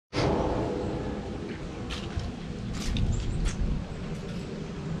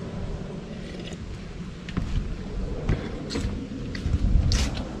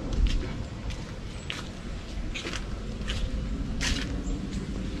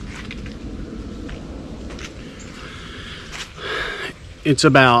It's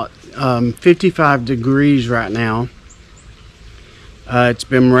about 55 degrees right now. It's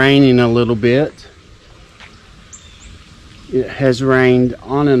been raining a little bit. It has rained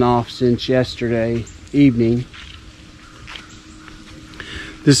on and off since yesterday evening.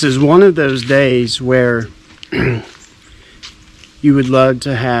 This is one of those days where you would love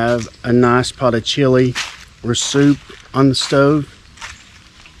to have a nice pot of chili or soup on the stove.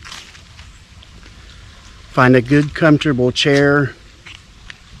 Find a good comfortable chair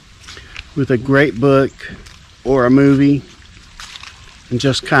with a great book or a movie and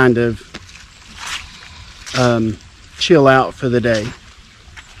just kind of chill out for the day.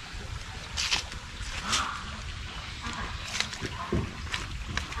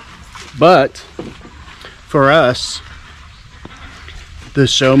 But for us, the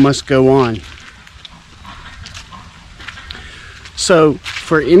show must go on. So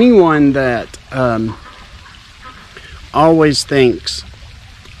for anyone that always thinks,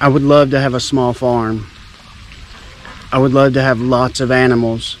 I would love to have a small farm, I would love to have lots of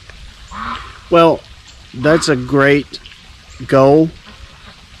animals, well, that's a great goal.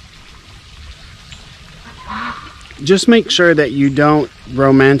 Just make sure that you don't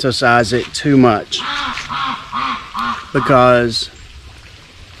romanticize it too much, because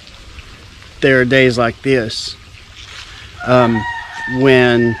there are days like this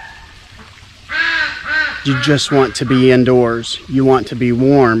when you just want to be indoors. You want to be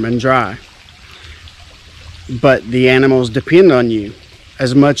warm and dry. But the animals depend on you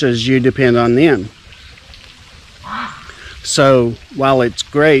as much as you depend on them. So while it's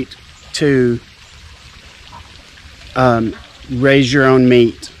great to raise your own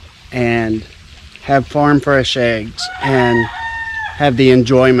meat and have farm fresh eggs and have the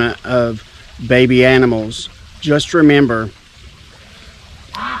enjoyment of baby animals, just remember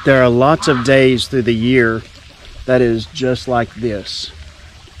there are lots of days through the year that is just like this.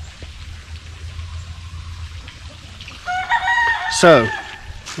 So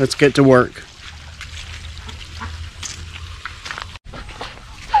let's get to work.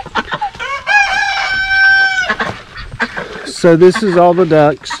 So this is all the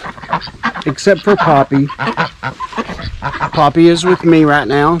ducks except for Poppy. Poppy is with me right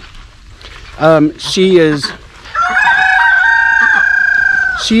now. She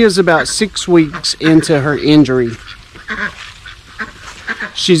is about 6 weeks into her injury.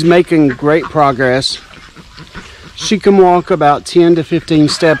 She's making great progress. She can walk about 10 to 15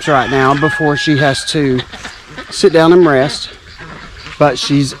 steps right now before she has to sit down and rest. But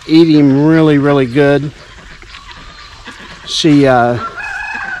she's eating really, really good. She's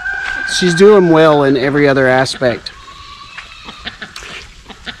doing well in every other aspect.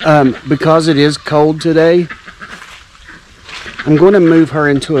 Because it is cold today, I'm going to move her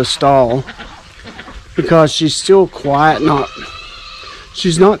into a stall because she's still quiet.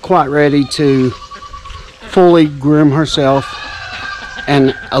 She's not quite ready to fully groom herself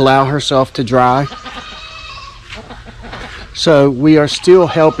and allow herself to dry. So we are still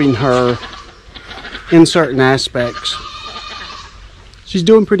helping her in certain aspects. She's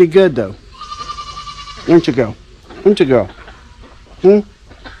doing pretty good though. Where'd you go? Where'd you go? You're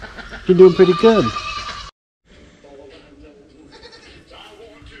doing pretty good.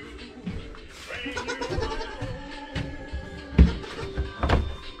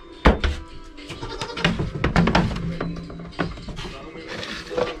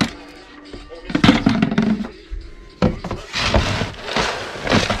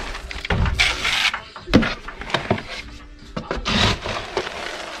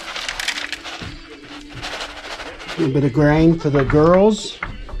 A little bit of grain for the girls.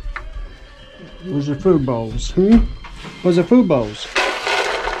 Where's your food bowls? Where's the food bowls?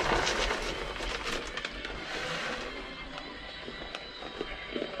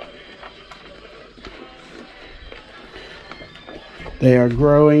 They are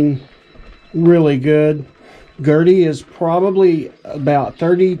growing really good. Gertie is probably about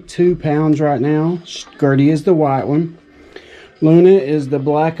 32 pounds right now. Gertie is the white one. Luna is the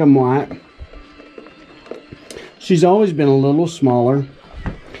black and white. She's always been a little smaller,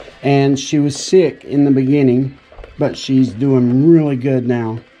 and she was sick in the beginning, but she's doing really good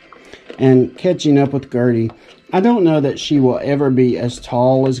now and catching up with Gertie. I don't know that she will ever be as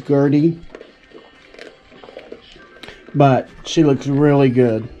tall as Gertie, but she looks really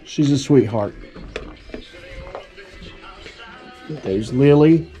good. She's a sweetheart. There's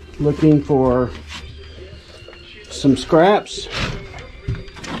Lily looking for some scraps.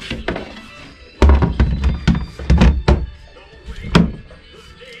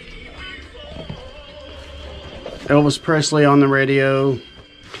 Elvis Presley on the radio.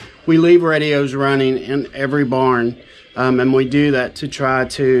 We leave radios running in every barn And we do that to try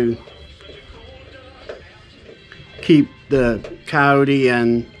to keep the coyote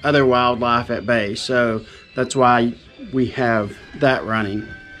and other wildlife at bay. So that's why we have that running.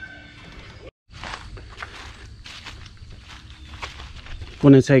 I'm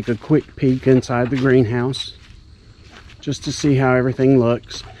going to take a quick peek inside the greenhouse just to see how everything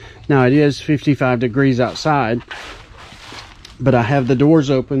looks. Now it is 55 degrees outside, but I have the doors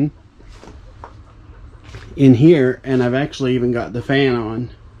open in here, and I've actually even got the fan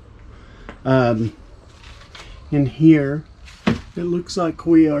on. In here, it looks like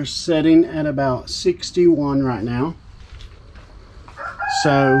we are setting at about 61 right now.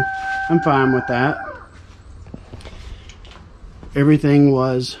 So I'm fine with that. Everything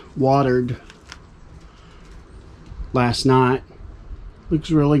was watered last night. Looks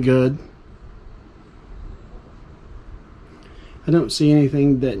really good. I don't see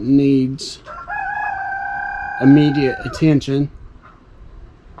anything that needs immediate attention.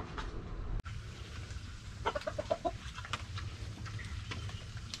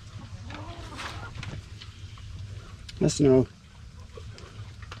 Let's know.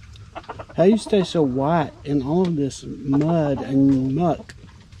 How you stay so white in all of this mud and muck?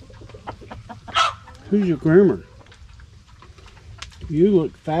 Who's your groomer? You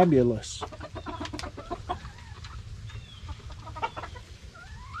look fabulous.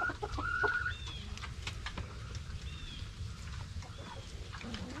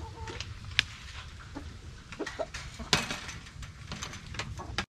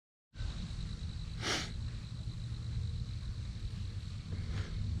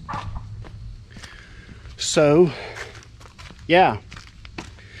 So, yeah,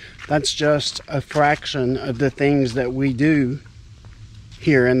 that's just a fraction of the things that we do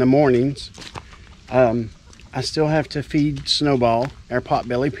here in the mornings. I still have to feed Snowball, our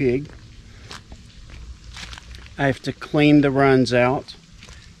potbelly pig. I have to clean the runs out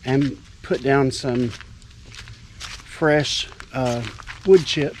and put down some fresh wood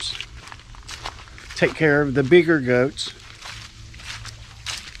chips. Take care of the bigger goats.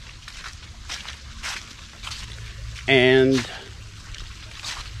 And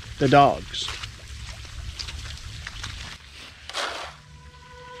the dogs.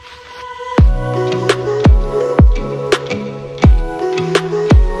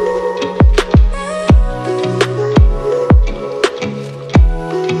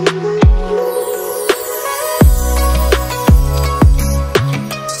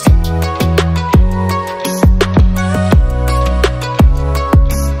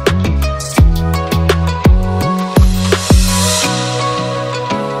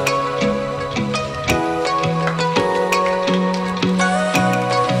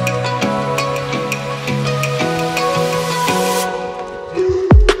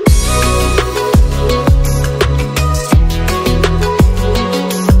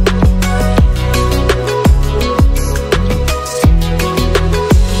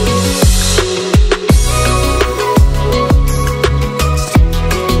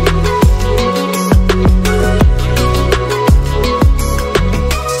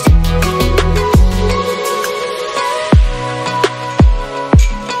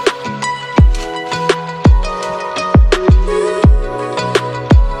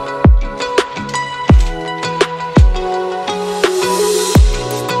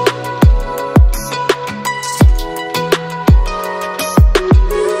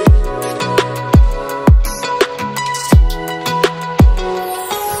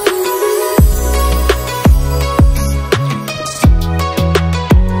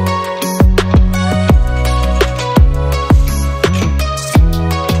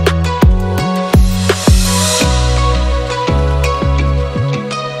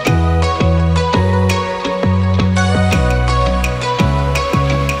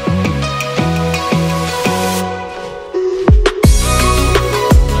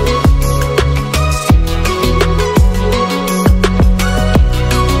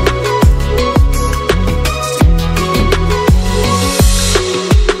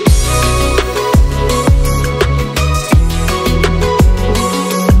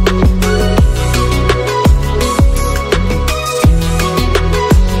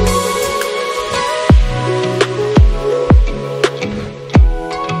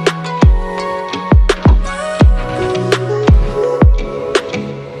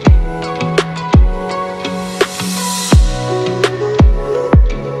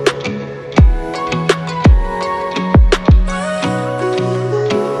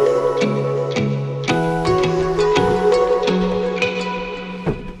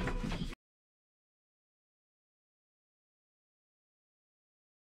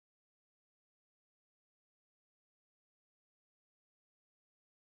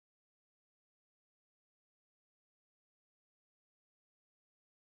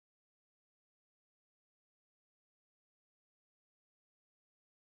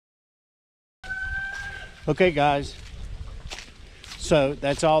 Okay guys, so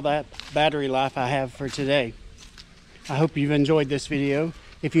that's all that battery life I have for today. I hope you've enjoyed this video.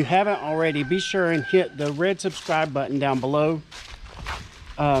 If you haven't already, be sure and hit the red subscribe button down below.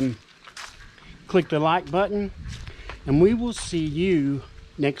 Click the like button, and we will see you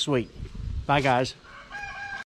next week. Bye guys.